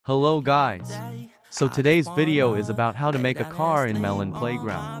Hello guys. So today's video is about how to make a car in Melon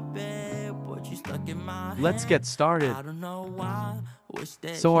Playground. Let's get started.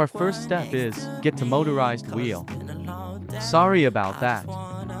 So our first step is, get to motorized wheel. Sorry about that.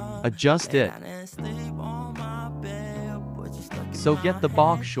 Adjust it. So get the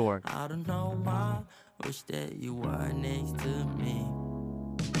box short.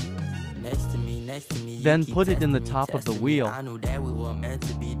 Then put it in the top of the wheel.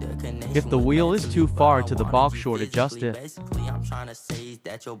 If the wheel is too far to the box short, adjust it.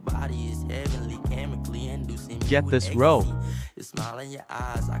 Get this rope.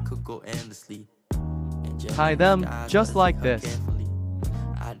 Tie them just like this.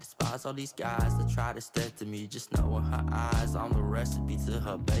 I despise all these guys that try to step to me. Just know in her eyes, I'm the recipe to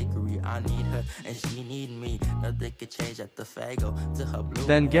her bakery. I need her and she need me. Nothing could change at the Fago to her blue.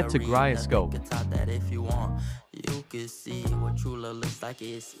 Then get to gyroscope. That if you want, you can see what true love looks like.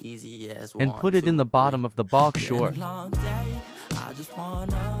 It's easy as and put it in the bottom of the box short. I just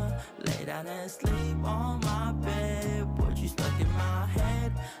wanna lay down and sleep on my bed. But you stuck in my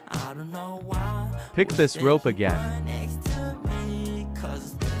head. I don't know why. Pick this rope again.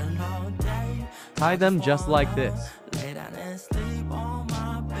 Tie them just like this. Lay down and sleep on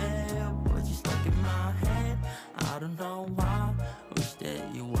my bed. But you stuck in my head. I don't know why. Wish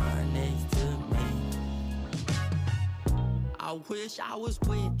that you were next to me. I wish I was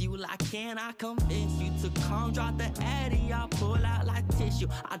with you. Like, can I convince you to come drop the addy? I pull out like tissue.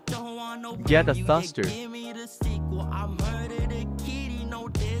 I don't want no. Get a thruster. Give me the sequel. I murdered a kitty. No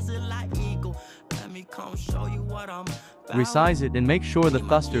desert like eagle. Let me come show you what I'm about. Resize it and make sure the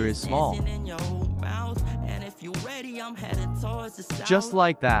thruster is small. And if you ready, I'm headed towards the south. Just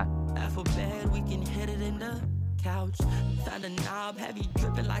like that. For bed, we can hit it in the couch. Found a knob, heavy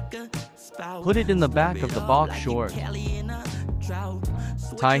dripping like a spout. Put it in the back of the box short.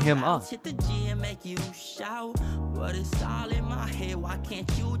 Tie him up. Hit the G and make you shout. But it's all in my head. Why can't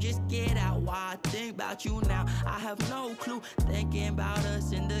you just get out? Why I think about you now? I have no clue. Thinking about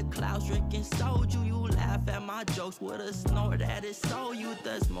us in the clouds, drinking soju. You laugh at my jokes with a snort that is so you.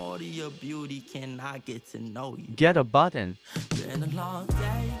 There's more to your beauty. Can I get to know you? Get a button. Been a long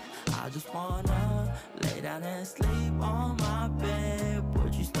day. I just wanna lay down and sleep on my bed.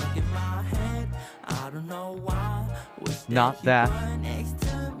 But you stuck in my head. I don't know why. Not that. Next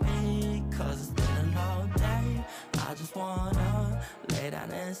to me, 'cause it's been a long day. I just wanna lay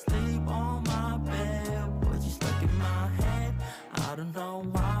down and sleep on my bed. But you stuck in my head. I don't know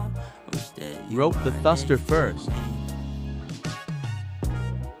why. Wish that you rope the thruster first.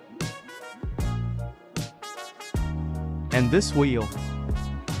 And this wheel.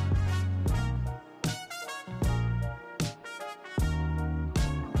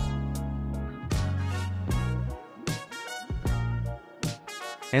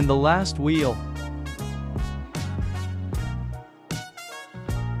 And the last wheel.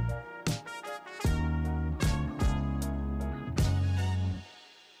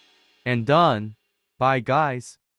 And done. Bye guys.